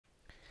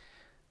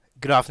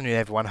Good afternoon,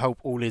 everyone. Hope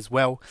all is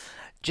well.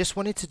 Just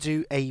wanted to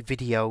do a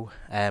video.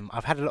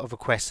 I've had a lot of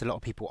requests. A lot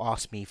of people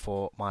ask me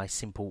for my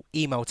simple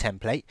email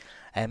template.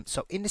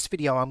 So in this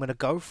video, I'm going to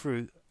go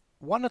through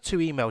one or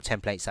two email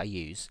templates I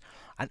use,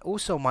 and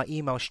also my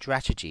email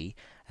strategy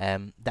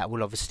that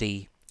will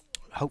obviously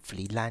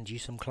hopefully land you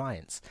some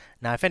clients.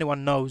 Now, if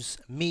anyone knows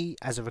me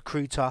as a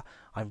recruiter,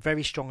 I'm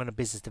very strong on the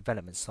business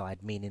development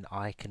side, meaning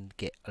I can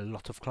get a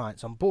lot of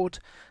clients on board,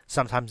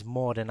 sometimes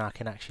more than I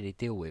can actually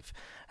deal with.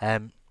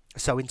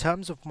 So in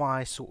terms of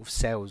my sort of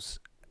sales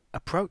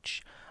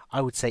approach,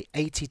 I would say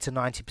 80 to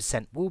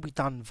 90% will be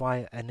done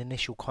via an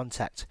initial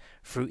contact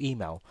through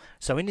email.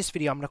 So in this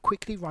video, I'm going to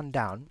quickly run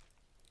down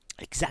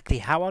exactly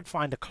how I'd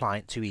find a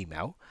client to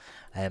email,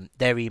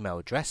 their email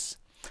address,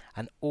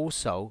 and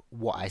also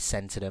what I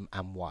send to them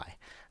and why.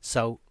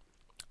 So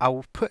I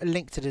will put a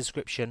link to the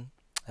description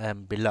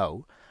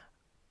below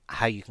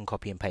how you can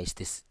copy and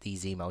paste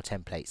these email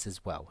templates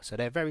as well. So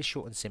they're very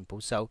short and simple.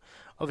 So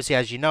obviously,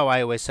 as you know,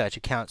 I always search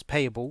accounts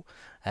payable,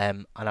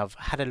 and I've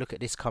had a look at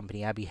this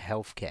company, Abbey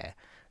Healthcare.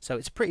 So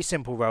it's a pretty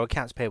simple role,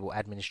 accounts payable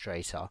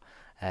administrator.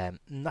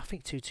 Nothing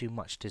too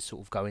much to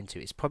sort of go into.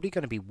 It's probably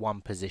going to be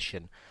one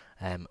position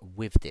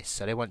with this.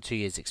 So they want 2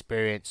 years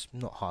experience,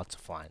 not hard to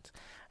find.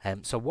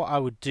 So what I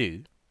would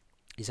do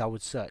is I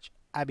would search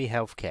Abbey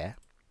Healthcare,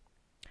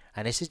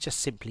 and this is just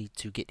simply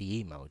to get the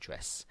email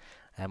address.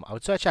 I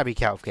would search Abbey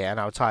Healthcare and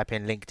I'll type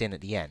in LinkedIn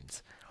at the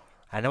end.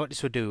 And what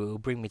this will do, it will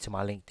bring me to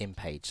my LinkedIn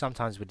page.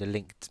 Sometimes with the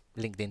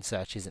LinkedIn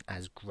search isn't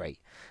as great.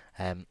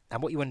 And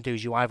what you want to do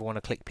is you either want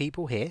to click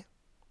people here,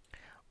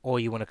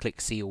 or you want to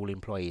click see all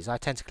employees. I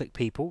tend to click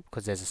people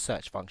because there's a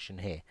search function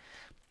here.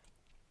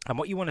 And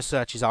what you want to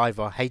search is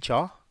either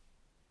HR.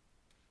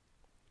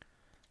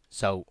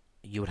 So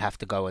you would have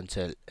to go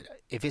into,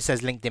 if it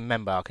says LinkedIn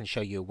member, I can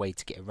show you a way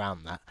to get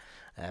around that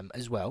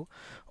as well.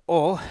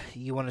 Or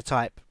you want to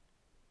type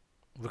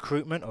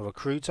recruitment or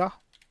recruiter.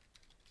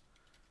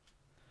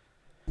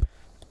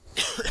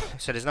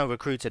 So there's no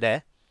recruiter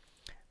there.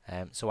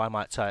 So I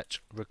might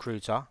search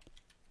recruiter,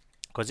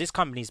 because this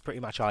company is pretty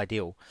much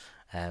ideal,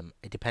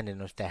 depending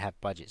on if they have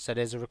budget. So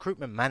there's a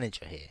recruitment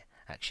manager here,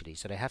 actually.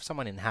 So they have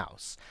someone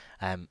in-house,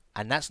 and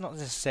that's not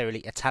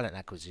necessarily a talent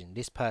acquisition.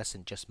 This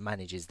person just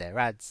manages their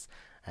ads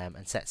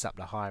and sets up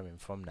the hiring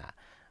from that.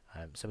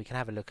 So we can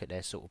have a look at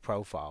their sort of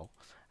profile,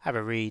 have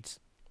a read,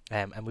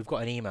 and we've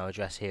got an email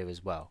address here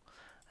as well.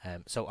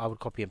 So I would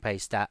copy and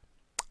paste that.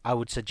 I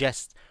would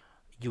suggest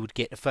you would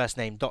get the first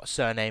name dot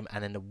surname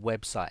and then the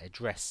website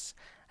address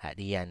at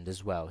the end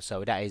as well.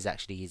 So that is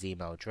actually his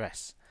email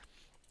address.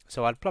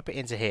 So I'd plop it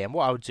into here, and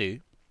what I would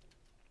do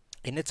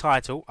in the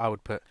title, I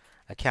would put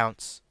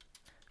accounts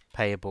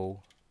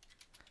payable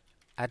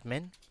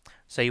admin.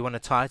 So you want to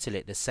title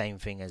it the same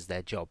thing as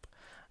their job,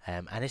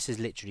 and this is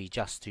literally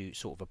just to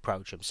sort of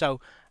approach them. So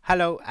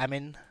hello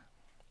Amin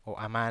or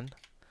Aman,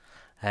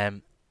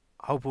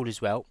 hope all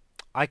is well.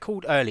 I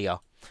called earlier,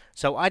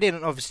 so I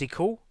didn't obviously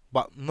call,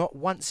 but not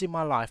once in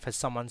my life has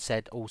someone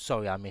said, oh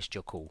sorry, I missed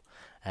your call.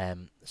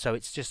 So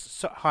it's just,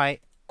 so, hi,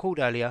 called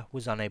earlier,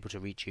 was unable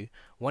to reach you,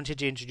 wanted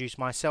to introduce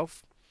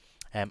myself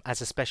as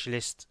a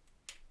specialist.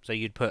 So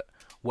you'd put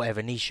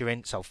whatever niche you're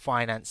in, so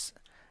finance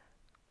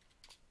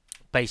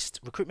based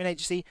recruitment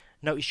agency.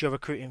 Notice you're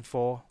recruiting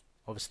for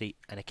obviously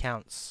an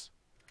accounts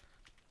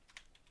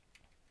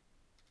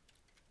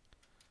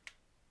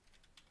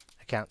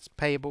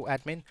payable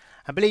admin.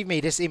 And believe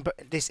me,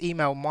 this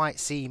email might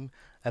seem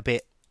a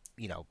bit,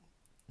 you know,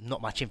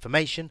 not much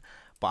information,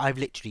 but I've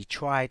literally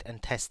tried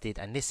and tested,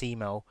 and this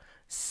email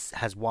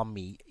has won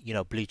me, you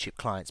know, blue chip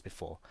clients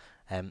before.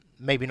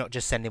 Maybe not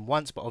just sending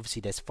once, but obviously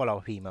there's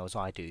follow-up emails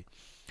I do.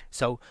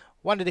 So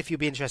wondered if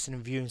you'd be interested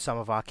in viewing some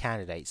of our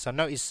candidates. So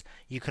notice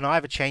you can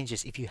either change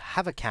this if you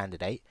have a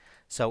candidate.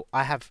 So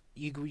I have,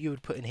 you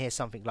would put in here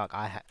something like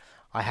I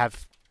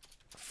have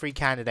 3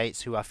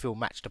 candidates who I feel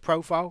match the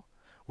profile.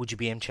 Would you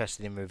be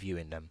interested in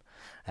reviewing them?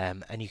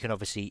 And you can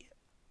obviously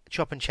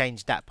chop and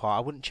change that part.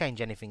 I wouldn't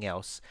change anything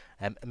else.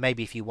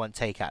 Maybe if you want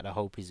take out the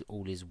hope is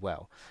all is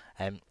well.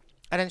 And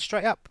then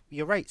straight up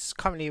your rates.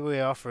 Currently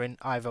we're offering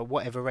either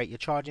whatever rate you're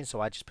charging, so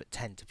I just put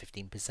 10 to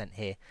 15%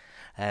 here.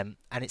 And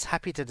it's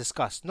happy to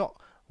discuss, not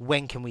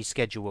when can we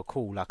schedule a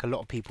call like a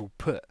lot of people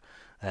put,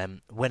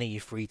 when are you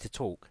free to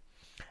talk.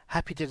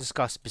 Happy to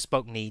discuss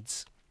bespoke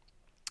needs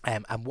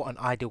and what an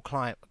ideal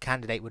client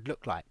candidate would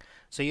look like.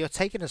 So you're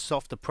taking a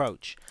soft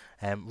approach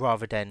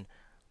rather than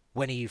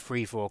when are you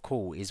free for a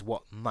call is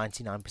what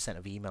 99%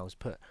 of emails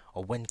put,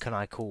 or when can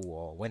I call,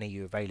 or when are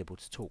you available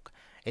to talk.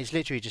 It's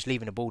literally just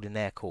leaving the ball in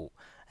their court,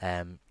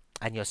 and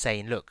you're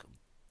saying, look,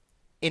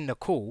 in the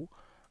call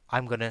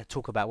I'm going to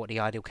talk about what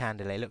the ideal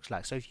candidate looks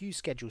like. So if you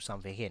schedule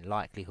something in,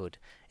 likelihood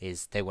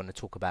is they want to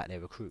talk about their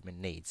recruitment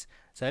needs.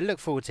 So I look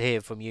forward to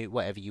hearing from you.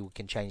 Whatever, you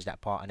can change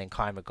that part, and then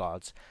kind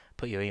regards,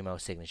 put your email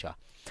signature.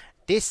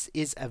 This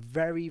is a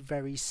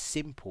very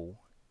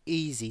simple,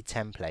 easy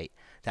template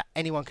that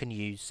anyone can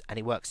use, and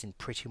it works in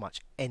pretty much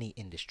any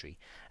industry.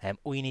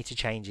 All you need to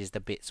change is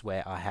the bits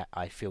where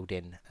I filled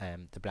in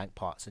the blank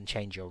parts, and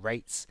change your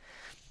rates.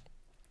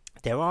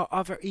 There are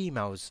other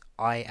emails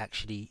I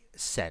actually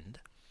send.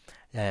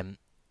 Um,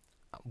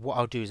 what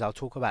I'll do is I'll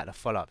talk about the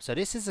follow-up. So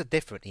this is a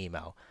different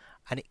email,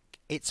 and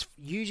it's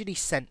usually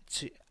sent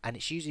to, and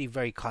it's usually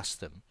very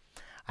custom,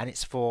 and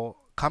it's for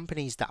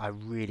companies that I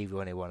really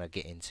want to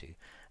get into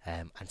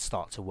and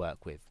start to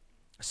work with.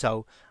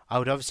 So I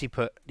would obviously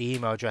put the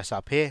email address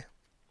up here.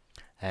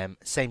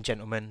 Same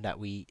gentleman that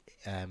we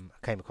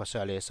came across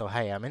earlier. So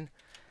hey, I'm in.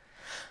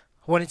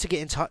 Wanted to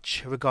get in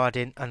touch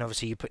regarding, and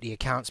obviously you put the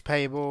accounts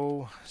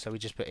payable. So we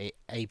just put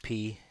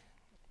AP.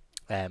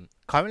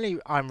 Currently,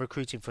 I'm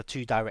recruiting for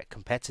 2 direct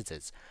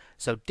competitors.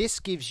 So this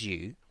gives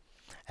you,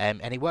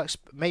 and it works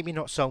maybe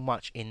not so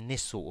much in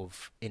this sort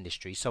of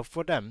industry. So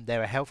for them,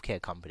 they're a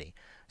healthcare company.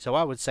 So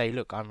I would say,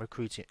 look, I'm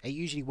recruiting. It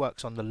usually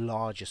works on the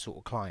larger sort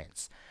of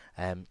clients.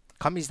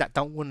 Companies that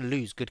don't want to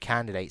lose good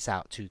candidates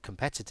out to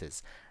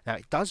competitors. Now,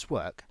 it does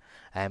work.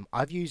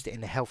 I've used it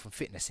in the health and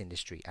fitness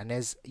industry, and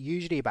there's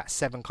usually about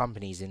 7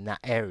 companies in that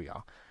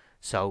area.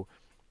 So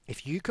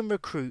if you can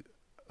recruit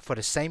for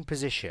the same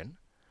position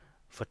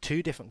for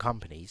 2 different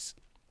companies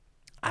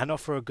and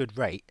offer a good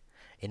rate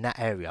in that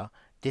area,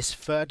 this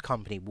third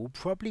company will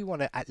probably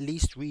want to at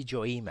least read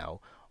your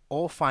email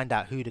or find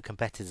out who the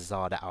competitors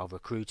are that are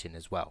recruiting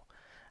as well.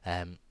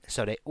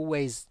 So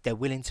they're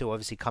willing to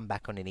obviously come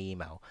back on an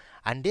email,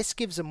 and this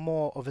gives them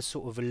more of a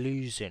sort of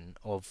illusion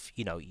of,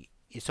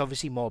 it's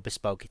obviously more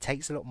bespoke. It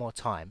takes a lot more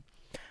time,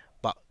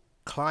 but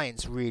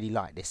clients really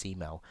like this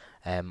email,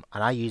 and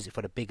I use it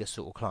for the bigger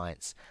sort of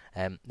clients.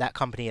 That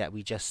company that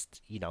we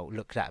just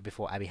looked at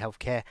before, Abbey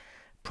Healthcare,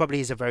 probably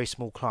is a very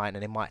small client,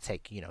 and it might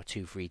take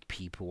 2-3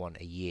 people on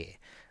a year.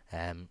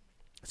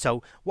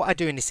 So what I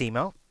do in this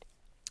email,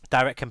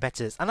 direct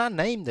competitors, and I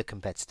name the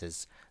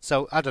competitors.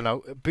 So I don't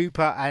know,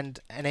 Bupa and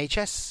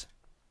NHS,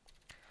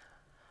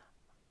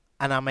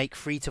 and I make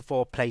 3 to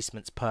 4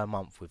 placements per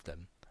month with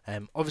them.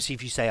 Obviously,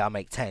 if you say I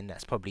make 10,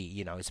 that's probably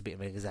it's a bit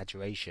of an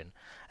exaggeration,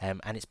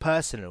 and it's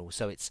personal.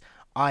 So it's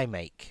I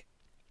make,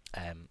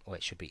 or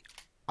it should be,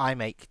 I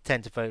make 3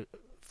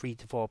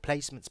 to 4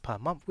 placements per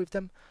month with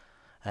them.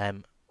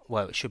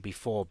 Well, it should be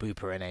 4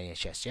 Bupa and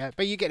NHS, yeah,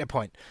 but you get the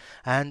point.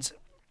 And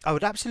I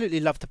would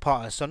absolutely love to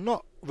partner. So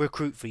not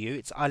recruit for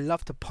you. I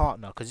love to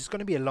partner because it's going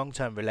to be a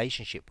long-term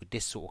relationship with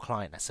this sort of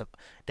client.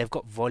 They've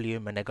got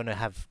volume and they're going to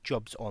have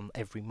jobs on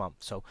every month.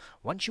 So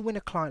once you win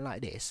a client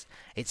like this,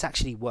 it's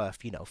actually worth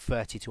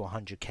 30 to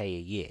 100k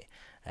a year.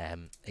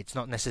 It's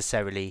not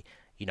necessarily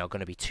going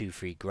to be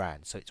 2-3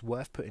 grand. So it's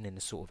worth putting in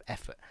the sort of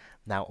effort.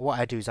 Now what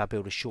I do is I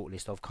build a short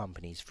list of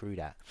companies through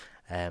that.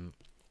 And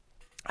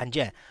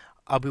yeah,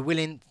 I'll be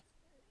willing.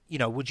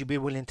 Would you be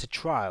willing to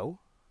trial?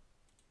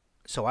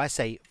 So I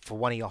say for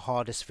one of your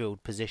hardest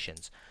filled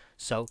positions.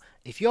 So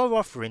if you're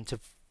offering to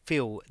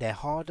fill their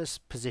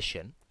hardest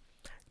position,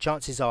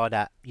 chances are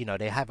that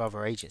they have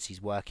other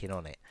agencies working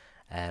on it,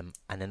 and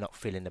they're not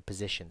filling the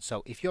position.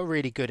 So if you're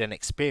really good and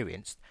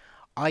experienced,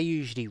 I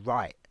usually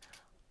write.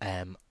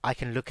 I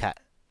can look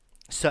at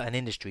certain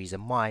industries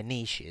and my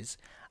niches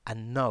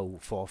and know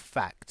for a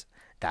fact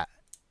that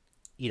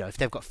if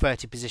they've got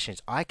 30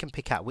 positions, I can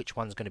pick out which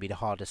one's going to be the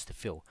hardest to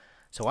fill.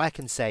 So I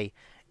can say,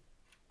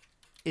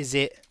 is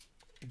it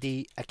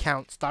the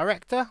accounts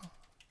director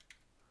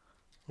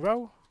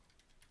role,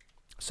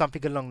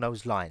 something along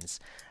those lines,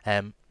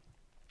 and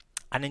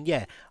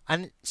then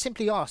and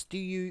simply ask, do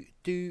you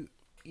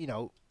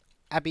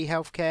Abbey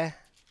Healthcare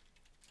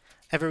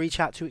ever reach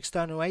out to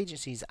external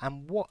agencies,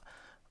 and what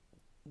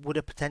would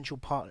a potential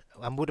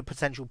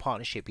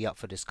partnership be up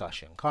for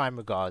discussion? Kind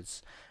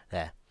regards.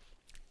 There,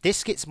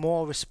 this gets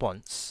more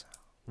response,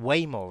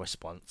 way more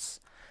response,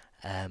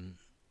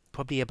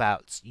 probably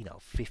about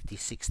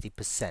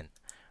 50-60%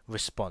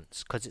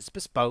 response, because it's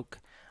bespoke,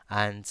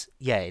 and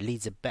it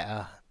leaves a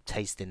better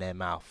taste in their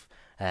mouth.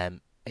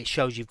 It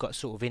shows you've got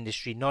sort of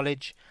industry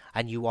knowledge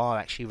and you are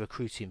actually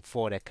recruiting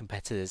for their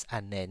competitors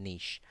and their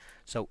niche.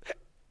 So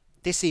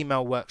this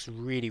email works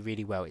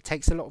really well. It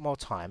takes a lot more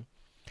time.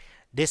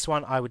 This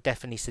one I would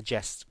definitely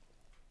suggest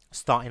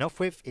starting off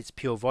with. It's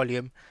pure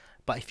volume,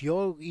 but if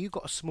you've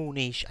got a small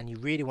niche and you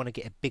really want to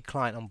get a big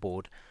client on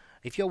board,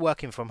 if you're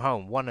working from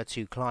home, 1 or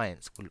 2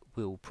 clients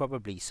will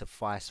probably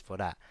suffice for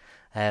that.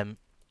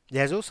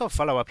 There's also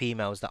follow-up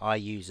emails that I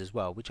use as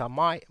well, which I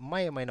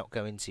may or may not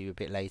go into a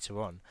bit later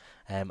on.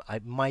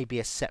 It may be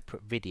a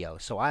separate video.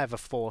 So I have a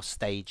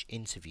 4-stage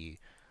I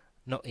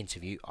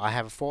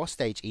have a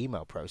 4-stage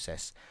email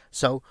process.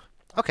 So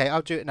okay,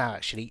 I'll do it now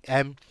actually.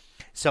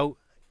 So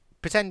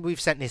pretend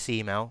we've sent this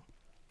email.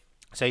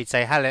 So you'd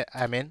say, hello,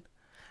 I'm in,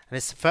 and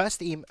this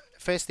first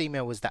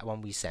email was that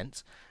one we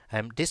sent.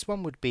 This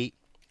one would be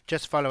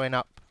just following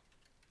up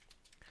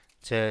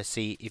to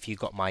see if you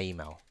got my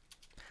email.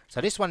 So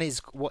this one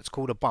is what's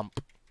called a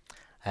bump.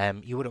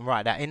 You wouldn't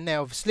write that in there,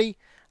 obviously,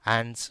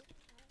 and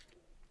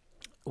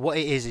what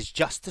it is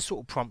just to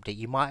sort of prompt it.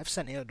 You might have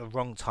sent it at the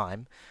wrong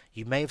time.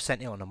 You may have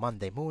sent it on a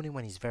Monday morning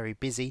when he's very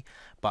busy,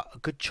 but a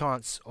good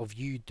chance of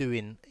you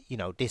doing,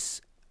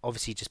 this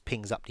obviously just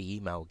pings up the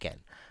email again.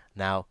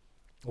 Now,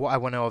 what I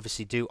want to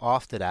obviously do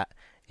after that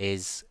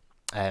is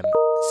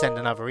send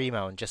another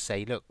email and just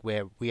say, look,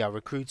 we are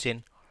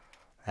recruiting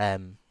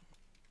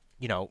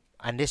You know,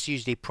 and this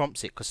usually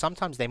prompts it, because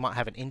sometimes they might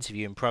have an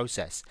interview in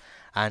process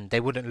and they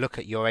wouldn't look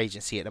at your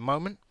agency at the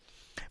moment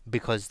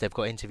because they've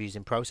got interviews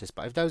in process.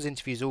 But if those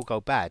interviews all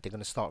go bad, they're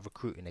going to start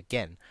recruiting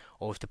again,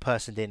 or if the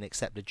person didn't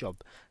accept the job.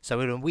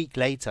 So in a week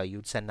later,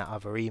 you'd send that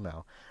other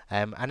email.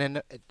 And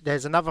then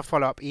there's another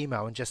follow-up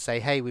email and just say,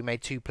 hey, we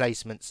made 2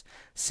 placements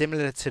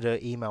similar to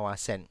the email I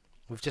sent.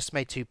 We've just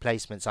made 2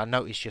 placements. I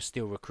noticed you're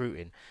still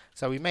recruiting.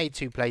 So we made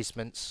 2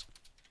 placements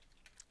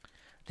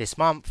this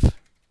month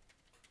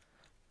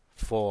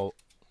for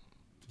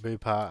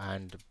Bupa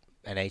and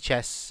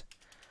NHS,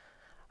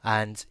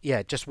 and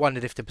yeah, just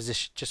wondered if the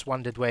position, just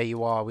wondered where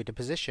you are with the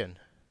position,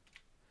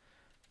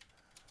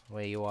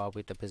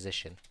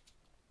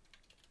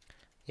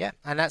 Yeah,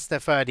 and that's the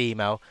 3rd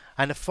email.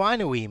 And the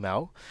final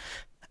email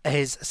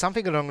is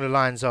something along the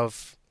lines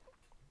of,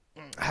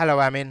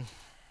 hello Amin,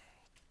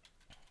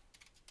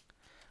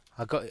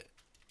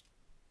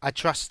 I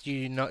trust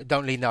you,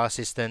 don't need no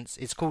assistance.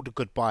 It's called a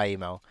goodbye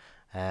email.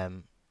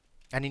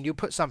 And then you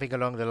put something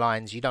along the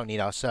lines, you don't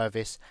need our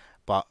service,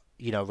 but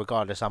you know,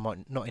 regardless,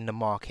 I'm not in the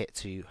market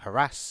to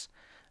harass,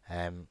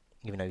 even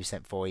though you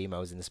sent 4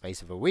 emails in the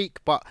space of a week.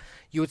 But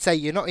you would say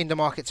you're not in the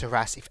market to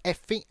harass.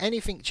 If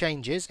anything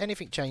changes,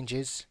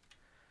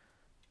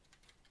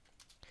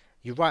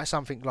 you write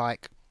something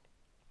like,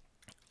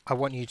 I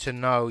want you to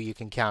know you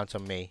can count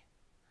on me.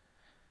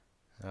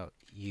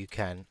 You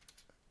can,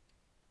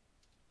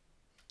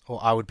 or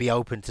I would be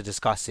open to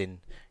discussing,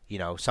 you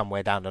know,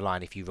 somewhere down the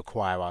line if you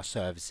require our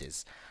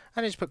services.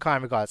 And just put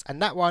kind regards.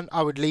 And that one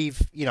I would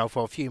leave, you know,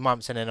 for a few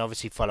months and then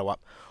obviously follow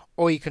up.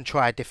 Or you can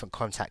try a different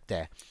contact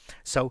there.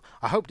 So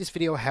I hope this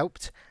video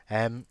helped,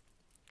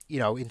 you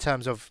know, in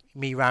terms of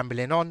me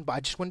rambling on. But I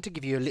just wanted to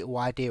give you a little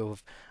idea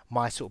of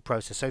my sort of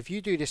process. So if you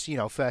do this, you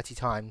know, 30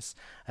 times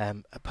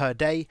per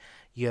day,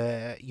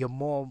 you're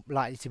more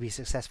likely to be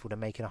successful than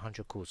making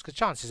 100 calls, because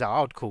chances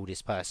are I'd call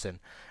this person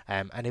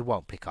and they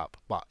won't pick up.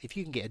 But if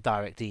you can get a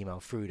direct email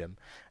through them,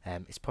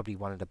 it's probably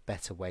one of the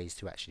better ways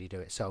to actually do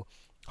it. So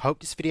I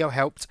hope this video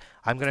helped.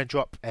 I'm going to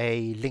drop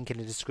a link in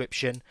the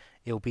description.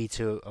 It'll be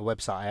to a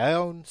website I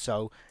own,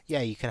 so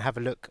yeah, you can have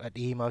a look at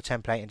the email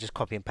template and just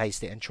copy and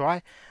paste it and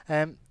try.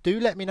 Do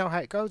let me know how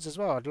it goes as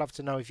well. I'd love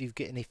to know if you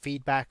get any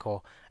feedback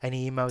or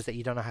any emails that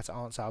you don't know how to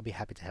answer. I'll be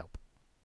happy to help.